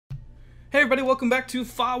Hey everybody, welcome back to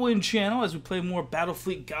Fawin channel as we play more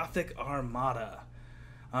Battlefleet Gothic Armada.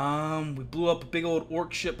 We blew up a big old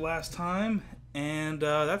orc ship last time, and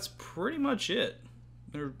that's pretty much it.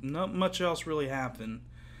 There's not much else really happened.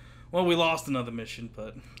 Well, we lost another mission,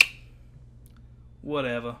 but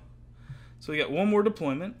whatever. So we got one more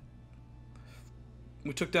deployment.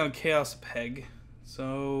 We took down Chaos Peg,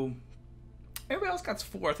 so everybody else got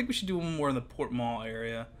 4. I think we should do one more in the Port Mall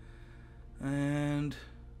area. And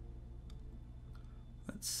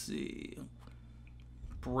let's see.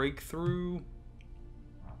 Breakthrough.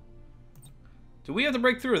 Do we have to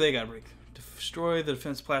break through or they got to break through? Destroy the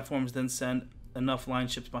defense platforms, then send enough line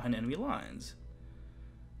ships behind enemy lines.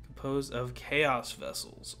 Composed of chaos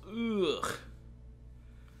vessels. Ugh.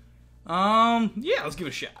 Yeah, let's give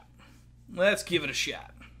it a shot. Let's give it a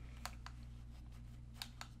shot.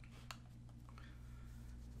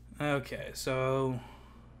 Okay, so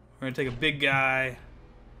we're gonna take a big guy.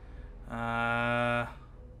 A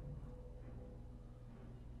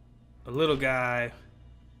little guy,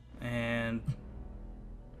 and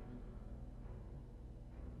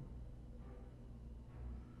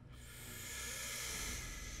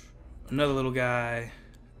another little guy,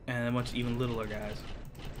 and a bunch of even littler guys.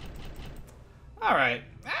 Alright,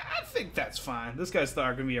 I think that's fine. This guy's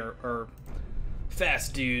not gonna be our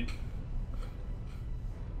fast dude.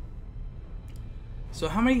 So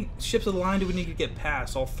how many ships of the line do we need to get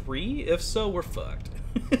past? All 3? If so, we're fucked.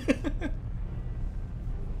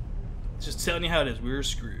 Just telling you how it is. We're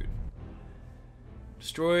screwed.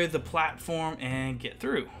 Destroy the platform and get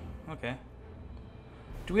through. Okay.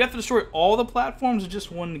 Do we have to destroy all the platforms or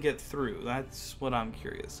just one to get through? That's what I'm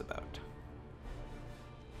curious about.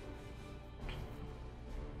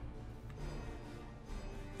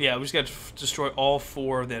 Yeah, we just got to destroy all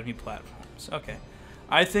 4 of the enemy platforms. Okay.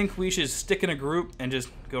 I think we should stick in a group and just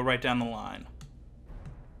go right down the line.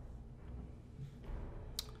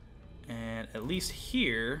 And at least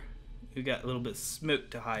here, we got a little bit of smoke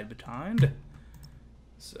to hide behind.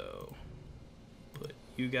 So, put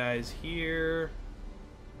you guys here.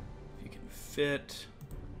 If you can fit.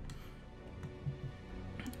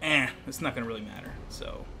 It's not going to really matter.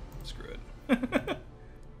 So, screw it.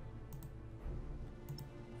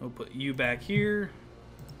 We'll put you back here.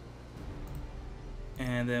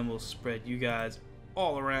 And then we'll spread you guys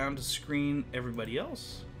all around to screen everybody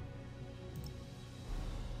else.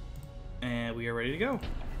 And we are ready to go.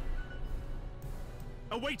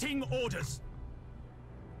 Awaiting orders.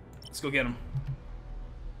 Let's go get him.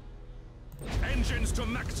 Engines to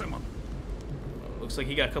maximum. Looks like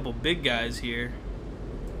he got a couple big guys here.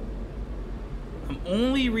 I'm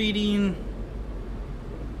only reading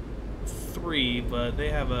 3, but they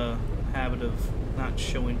have a habit of not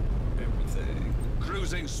showing everything.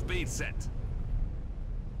 Cruising speed set.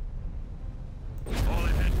 All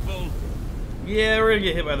ahead full. Yeah, we're gonna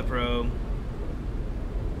get hit by the probe.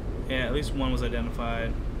 Yeah, at least one was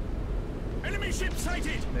identified. Enemy ship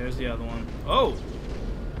sighted. There's the other one. Oh!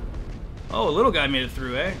 Oh, a little guy made it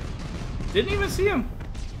through, eh? Didn't even see him.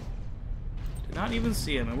 Did not even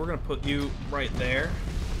see him. And we're gonna put you right there.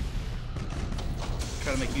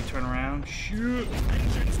 Try to make you turn around. Shoot!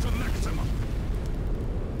 Engines to maximum.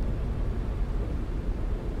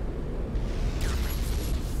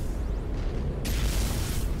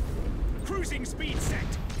 Cruising speed set.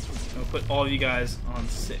 I'll put all of you guys on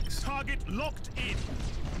 6. Target locked in.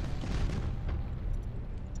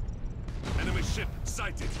 Enemy ship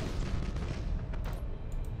sighted.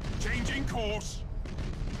 Changing course.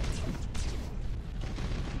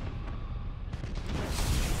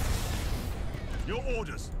 Your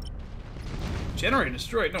orders. Generator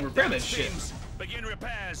destroyed. No, repair that shit. Begin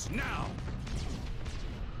repairs now.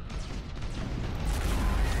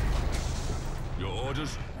 Your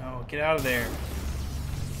orders. Oh, get out of there.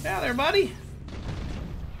 Get out of there, buddy.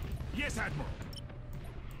 Yes, Admiral.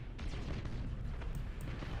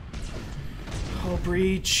 Oh,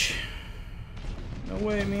 breach. No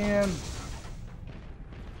way, man.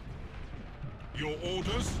 Your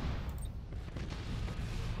orders.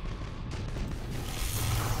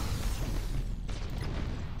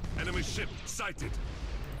 Enemy ship sighted.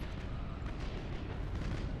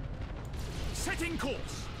 Setting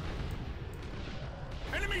course.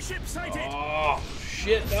 Enemy ship sighted. Oh,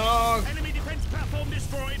 shit, dog. Enemy defense platform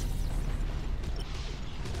destroyed.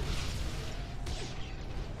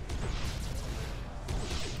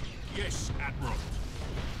 Yes, Admiral.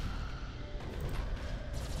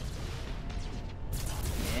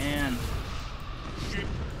 Man. Ship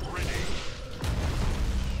ready.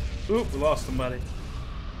 Oop, we lost somebody.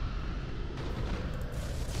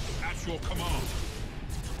 At your command.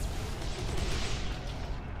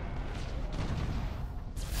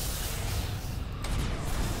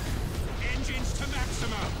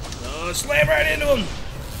 slam right into him!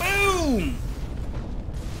 Boom!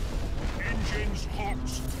 Engines hot.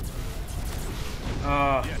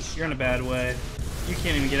 Oh, Yes. you're in a bad way. You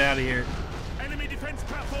can't even get out of here. Enemy defense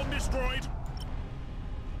platform destroyed.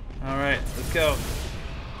 Alright, let's go.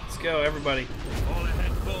 Let's go, everybody. All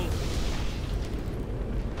ahead full.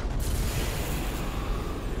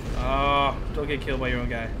 Oh, don't get killed by your own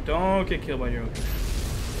guy. Don't get killed by your own guy.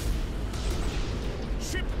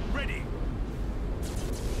 Ship ready.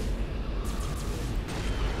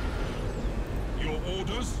 Your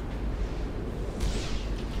orders?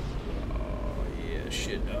 Oh, yeah,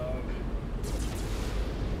 shit, dog.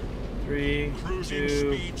 3, Cruising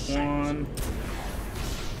 2, speed set. 1.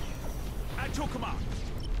 At your command.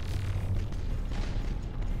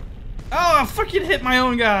 Oh, I fucking hit my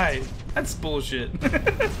own guy. That's bullshit.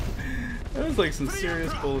 That was like some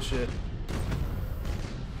serious bullshit.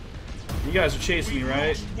 You guys are chasing me, We right?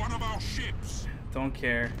 lost one of our ships. Don't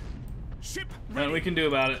care. Ship Nothing ready. we can do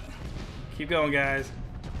about it. Keep going, guys.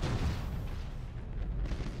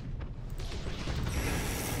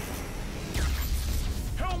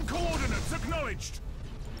 Helm coordinates acknowledged.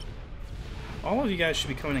 All of you guys should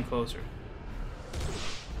be coming in closer.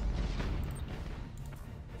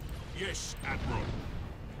 Yes, Admiral.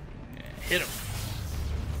 Yeah, hit him.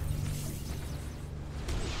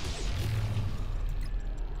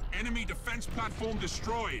 Enemy defense platform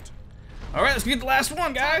destroyed. All right, let's get the last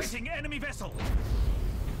one, guys. Targeting enemy vessel.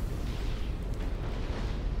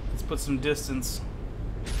 Let's put some distance.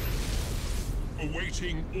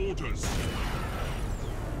 Awaiting orders.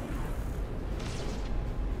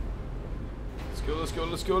 Let's go, let's go,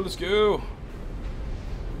 let's go, let's go.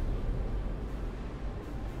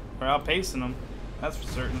 We're outpacing them. That's for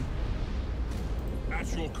certain.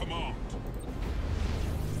 At your command.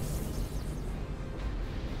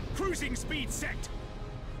 Cruising speed set.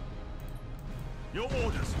 Your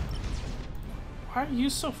orders. Why are you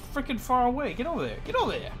so freaking far away? Get over there. Get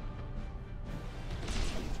over there.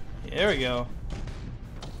 Yeah, there we go.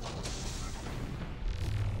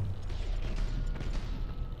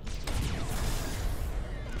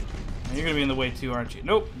 And you're gonna be in the way too, aren't you?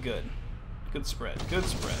 Nope. Good. Good spread. Good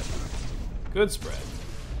spread. Good spread.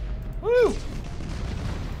 Woo!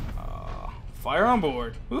 Fire on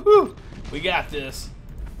board. Woohoo! We got this.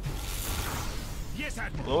 Yes,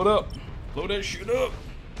 Admiral. Load up. Load that shit up.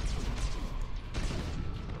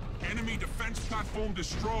 Enemy defense platform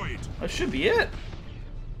destroyed. That should be it.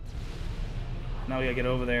 Now we gotta get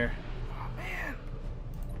over there. Oh man.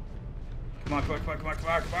 Come on, come on, come on, come on, come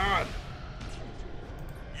on, come on.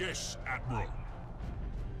 Yes, Admiral.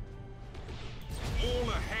 All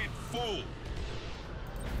ahead full.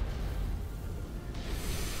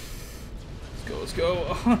 Let's go, let's go.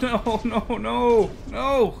 Oh no, no, no,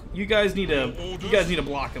 no. You guys need to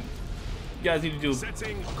block him. You guys need to do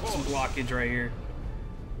Setting some course. blockage right here.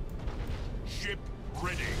 Ship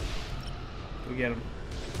ready. Go get him.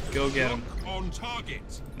 Go get him. Lock on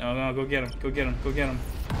target. No, no, go get him. Go get him. Go get him.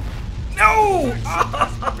 No!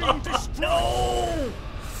 Being destroyed. No!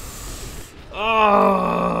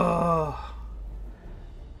 Oh,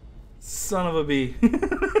 son of a bee.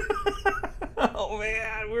 Oh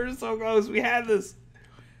man, we were so close. We had this.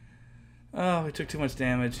 Oh, we took too much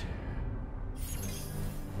damage.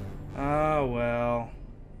 Oh well.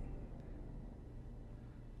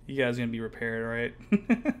 You guys are gonna be repaired, right?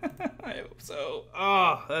 I hope so.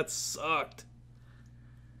 Oh, that sucked.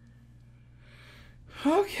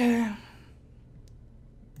 Okay.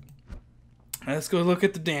 Let's go look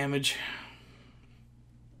at the damage.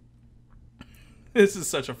 This is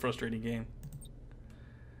such a frustrating game.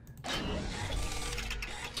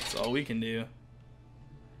 That's all we can do.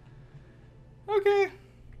 Okay.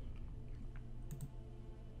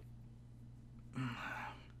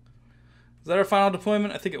 Is that our final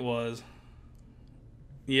deployment? I think it was.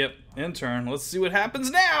 Yep, in turn. Let's see what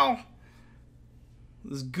happens now.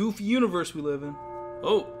 This goofy universe we live in.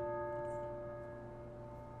 Oh.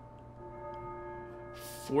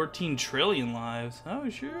 14 trillion lives. Oh,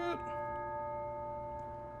 shit.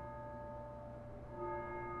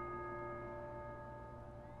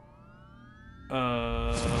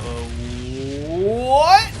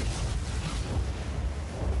 What?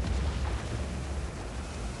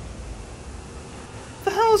 What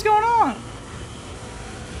the hell is going on?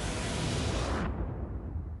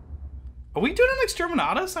 Are we doing an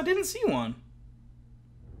exterminatus? I didn't see one.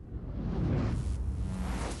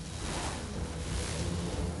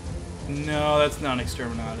 No, that's not an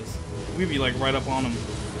exterminatus. We'd be like right up on them.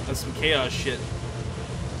 That's some chaos shit.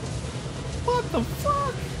 What the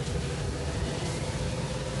fuck?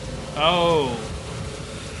 Oh.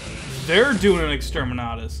 They're doing an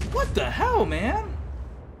exterminatus. What the hell, man?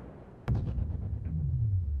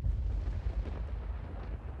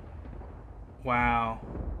 Wow.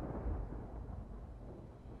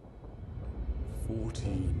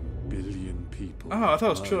 14 billion people. Oh, I thought it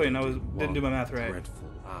was trillion. I murdered in didn't do my one math right. Dreadful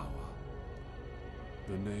hour.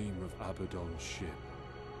 The name of Abaddon's ship,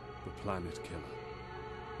 the Planet Killer,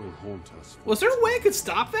 will haunt us. Was there a way I could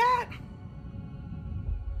stop that?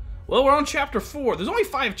 Well, we're on chapter 4. There's only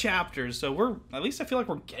 5 chapters, so at least I feel like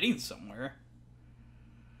we're getting somewhere.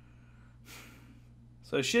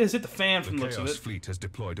 So shit has hit the fan from the looks of Chaos it. Fleet has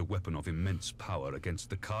deployed a weapon of immense power against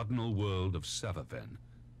the cardinal world of Savaven.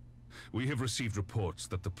 We have received reports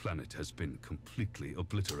that the planet has been completely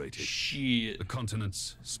obliterated. Shit. The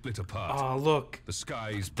continents split apart. Oh, look. The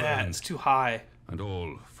skies That's burned. too high. And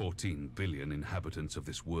all 14 billion inhabitants of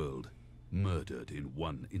this world murdered in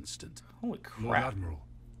one instant. Holy Lord crap. Admiral,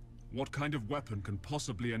 what kind of weapon can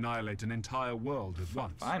possibly annihilate an entire world at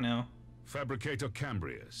once? I know. Fabricator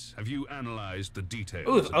Cambrius, have you analyzed the details?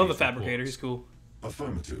 Oh, of I love the these fabricator. reports? He's cool.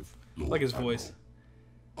 Affirmative, Lord Like his Admiral. voice.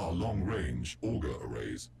 Our long-range auger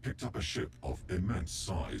arrays picked up a ship of immense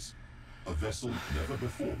size. A vessel never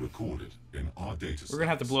before recorded in our data We're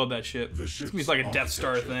gonna have to blow up that ship. The It's ship's gonna be like a Death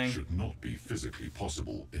Star architecture thing. should not be physically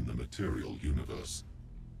possible in the material universe.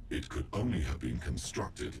 It could only have been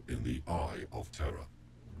constructed in the Eye of Terror.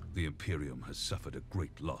 The Imperium has suffered a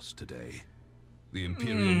great loss today. The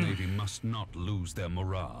Imperial Navy must not lose their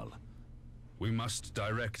morale. We must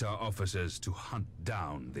direct our officers to hunt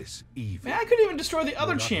down this evil. Man, I couldn't even destroy the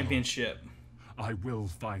other Lord Admiral. championship. I will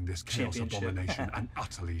find this chaos Championship. abomination and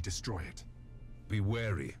utterly destroy it. Be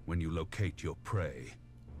wary when you locate your prey.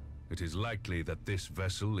 It is likely that this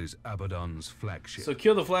vessel is Abaddon's flagship. So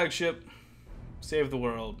kill the flagship, save the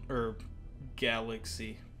world, or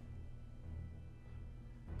galaxy.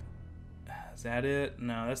 Is that it?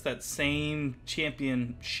 No, that's that same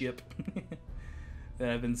championship that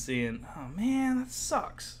I've been seeing. Oh man, that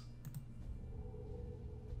sucks.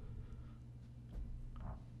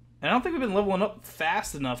 And I don't think we've been leveling up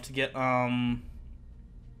fast enough to get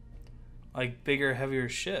like bigger, heavier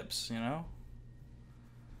ships, you know?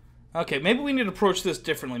 Okay, maybe we need to approach this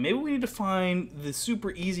differently. Maybe we need to find the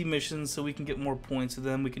super easy missions so we can get more points, and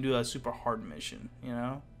then we can do a super hard mission, you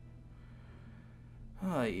know?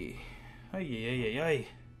 Ay. Ay, ay, ay, ay.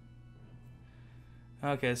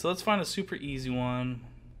 Okay, so let's find a super easy one.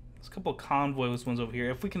 There's a couple of convoy ones over here.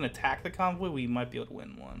 If we can attack the convoy, we might be able to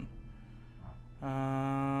win one.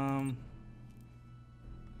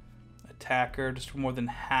 Attacker, destroy more than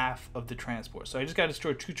half of the transport. So I just got to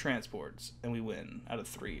destroy 2 transports, and we win out of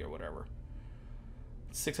 3 or whatever.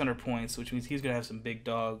 600 points, which means he's going to have some big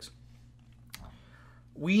dogs.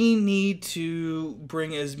 We need to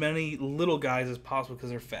bring as many little guys as possible because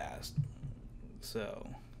they're fast. So,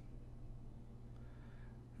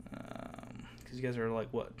 because you guys are like,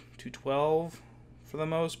 what, 212 for the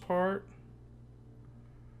most part?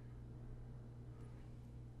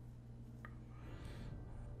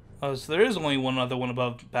 Oh, so there is only one other one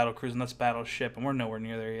above Battle Cruise, and that's Battleship, and we're nowhere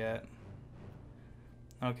near there yet.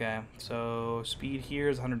 Okay, so speed here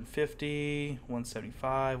is 150,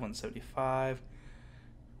 175, 175.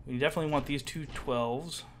 We definitely want these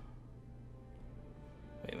 212s.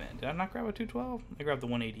 Wait a minute, did I not grab a 212? I grabbed the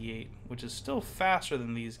 188, which is still faster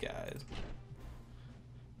than these guys.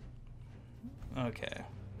 Okay.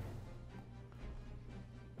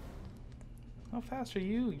 How fast are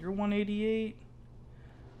you? You're 188?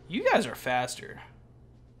 You guys are faster.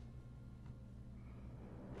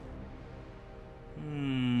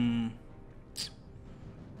 You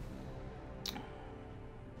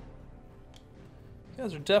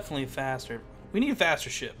guys are definitely faster. We need faster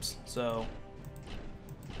ships, so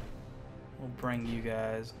we'll bring you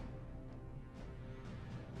guys.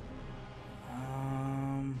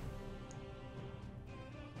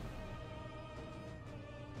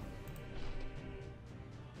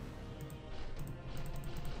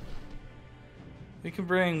 We can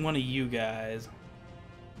bring one of you guys.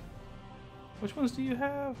 Which ones do you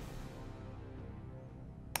have?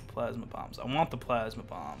 Plasma bombs. I want the plasma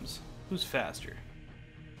bombs. Who's faster?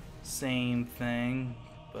 Same thing,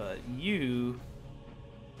 but you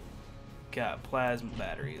got plasma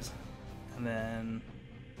batteries. And then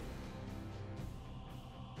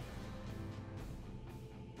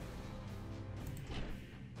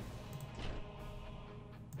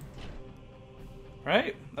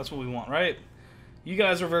right? That's what we want, right? You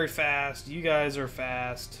guys are very fast. You guys are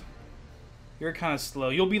fast. You're kind of slow.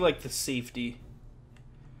 You'll be like the safety.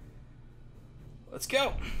 Let's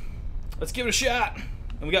go. Let's give it a shot.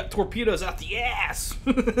 And we got torpedoes out the ass.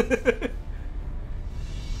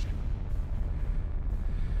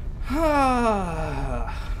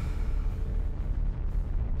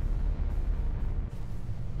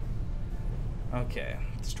 Okay.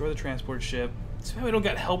 Destroy the transport ship. It's why we don't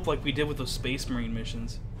get help like we did with those Space Marine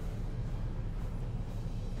missions.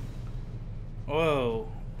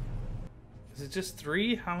 Whoa. Is it just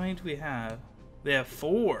 3? How many do we have? They have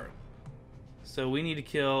 4. So we need to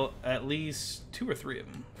kill at least 2 or 3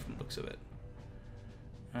 of them, from the looks of it.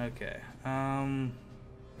 Okay.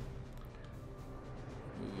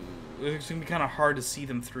 It's gonna be kind of hard to see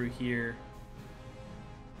them through here.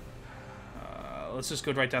 Let's just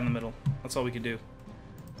go right down the middle. That's all we can do.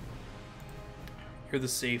 You're the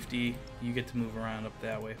safety. You get to move around up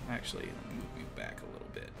that way. Actually, let me move you back a little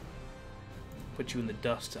bit. Put you in the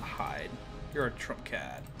dust to hide. You're a trump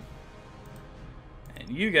cat. And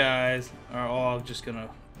you guys are all just gonna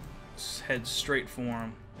head straight for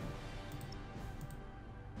him.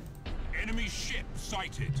 Enemy ship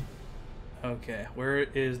sighted. Okay, where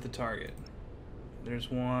is the target?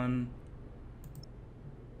 There's 1.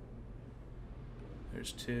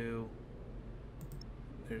 There's 2.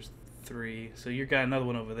 There's 3. So you got another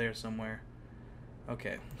one over there somewhere.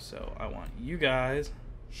 Okay, so I want you guys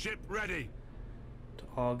Ship ready. to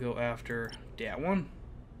all go after that one.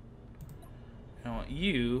 And I want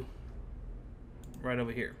you right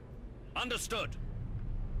over here. Understood.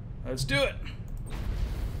 Let's do it.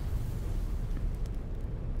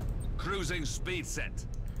 Cruising speed set.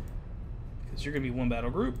 Because you're gonna be one battle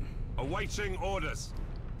group, Awaiting orders.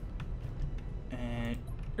 and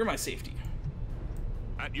you're my safety.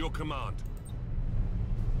 At your command.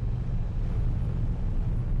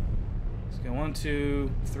 Let's go 1, 2,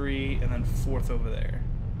 3, and then 4th over there.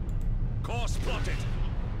 Course plotted.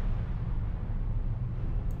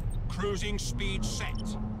 Cruising speed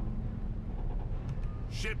set.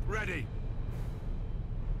 Ship ready.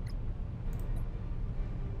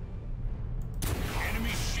 Enemy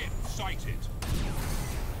ship sighted.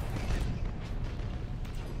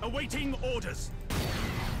 Awaiting orders.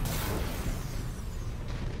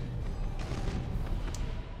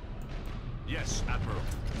 Yes, Admiral.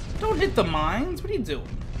 Don't hit the mines. What are you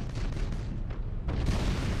doing?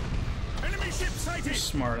 Enemy ship You're sighted.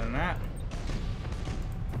 smarter than that.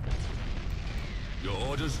 Your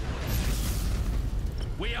orders?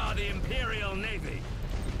 We are the Imperial Navy.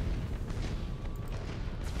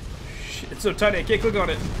 Shit, it's so tiny. I can't click on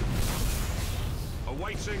it.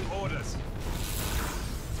 Awaiting orders.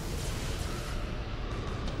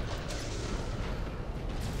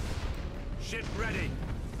 Ship ready.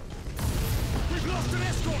 We've lost an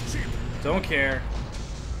escort ship. Don't care.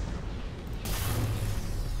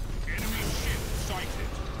 Enemy ship sighted.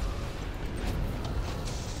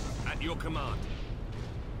 At your command.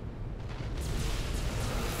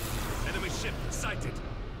 Enemy ship sighted.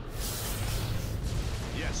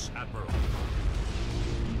 Yes, Admiral.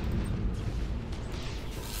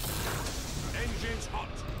 Engines hot.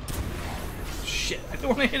 Shit, I don't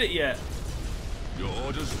want to hit it yet. Your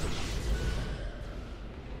orders?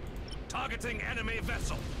 Targeting enemy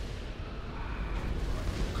vessel.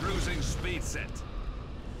 Cruising speed set.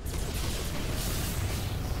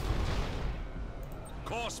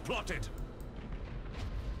 Course plotted.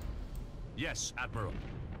 Yes, Admiral.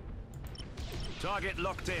 Target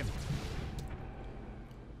locked in.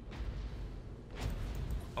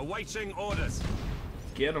 Awaiting orders.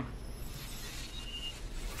 Get him.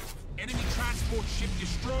 Enemy transport ship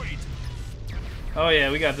destroyed. Oh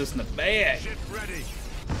yeah, we got this in the bag. Ship ready.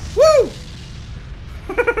 Woo!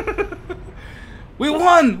 We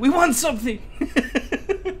won! We won something!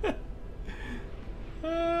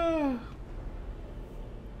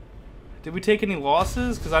 Did we take any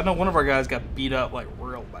losses? Because I know one of our guys got beat up like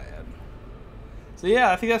real bad. So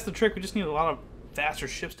yeah, I think that's the trick. We just need a lot of faster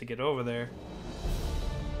ships to get over there.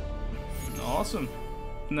 Awesome.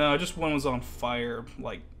 No, just one was on fire,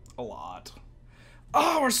 like, a lot.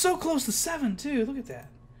 Oh, we're so close to 7, too. Look at that.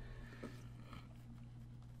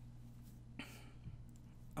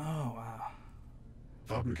 Oh, wow.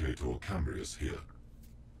 Fabricator Cambrius here.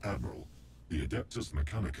 Admiral, the Adeptus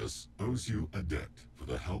Mechanicus owes you a debt for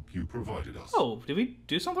the help you provided us. Oh, did we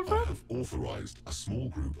do something for I him? have authorized a small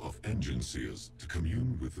group of engine seers to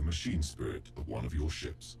commune with the machine spirit of one of your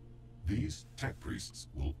ships. These tech priests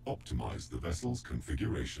will optimize the vessel's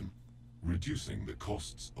configuration, reducing the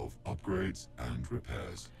costs of upgrades and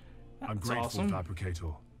repairs. I'm That's grateful, awesome. Fabricator.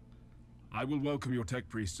 I will welcome your tech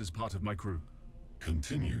priests as part of my crew.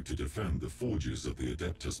 Continue to defend the forges of the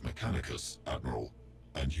Adeptus Mechanicus, Admiral,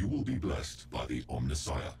 and you will be blessed by the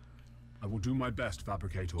Omnissiah. I will do my best,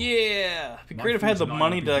 Fabricator. Yeah. It'd be My great if I had the fleet and I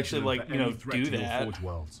money will be to actually, vigilant like, for you know, any threat do to your that. forge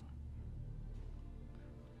worlds.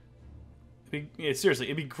 Yeah, seriously,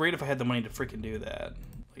 it'd be great if I had the money to freaking do that.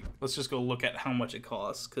 Like, let's just go look at how much it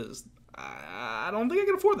costs, because I don't think I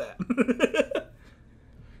can afford that.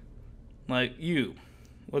 Like, you.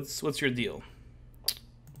 What's your deal?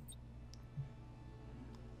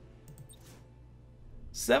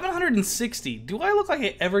 760. Do I look like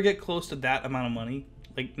I ever get close to that amount of money?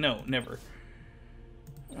 Like, no, never.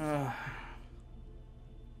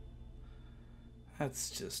 That's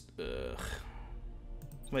just, ugh.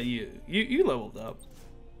 But you leveled up.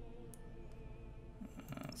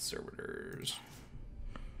 Servitors.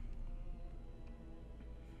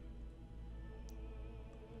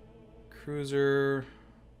 Cruiser.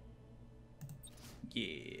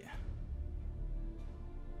 Yeah.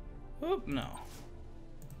 Oh, no.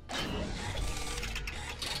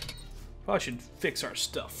 Probably should fix our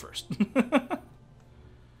stuff first. Can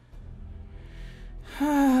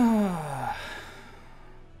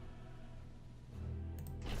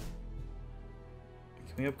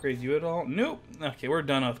we upgrade you at all? Nope. Okay, we're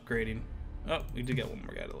done upgrading. Oh, we did get one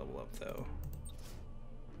more guy to level up, though.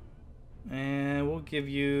 And we'll give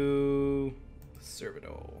you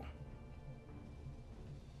Servitor.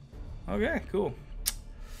 Okay, cool.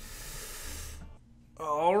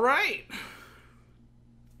 All right.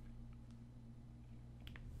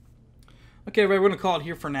 Okay, everybody, we're going to call it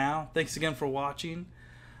here for now. Thanks again for watching.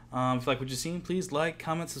 If you like what you've seen, please like,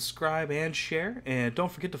 comment, subscribe, and share. And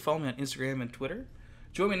don't forget to follow me on Instagram and Twitter.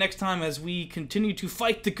 Join me next time as we continue to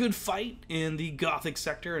fight the good fight in the Gothic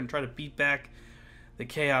sector and try to beat back the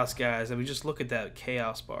Chaos guys. I mean, just look at that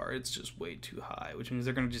Chaos bar. It's just way too high, which means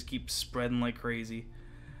they're going to just keep spreading like crazy.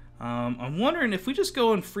 I'm wondering if we just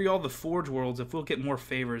go and free all the Forge worlds, if we'll get more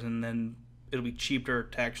favors and then it'll be cheaper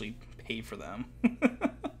to actually pay for them.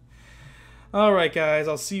 Alright, guys.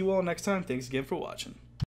 I'll see you all next time. Thanks again for watching.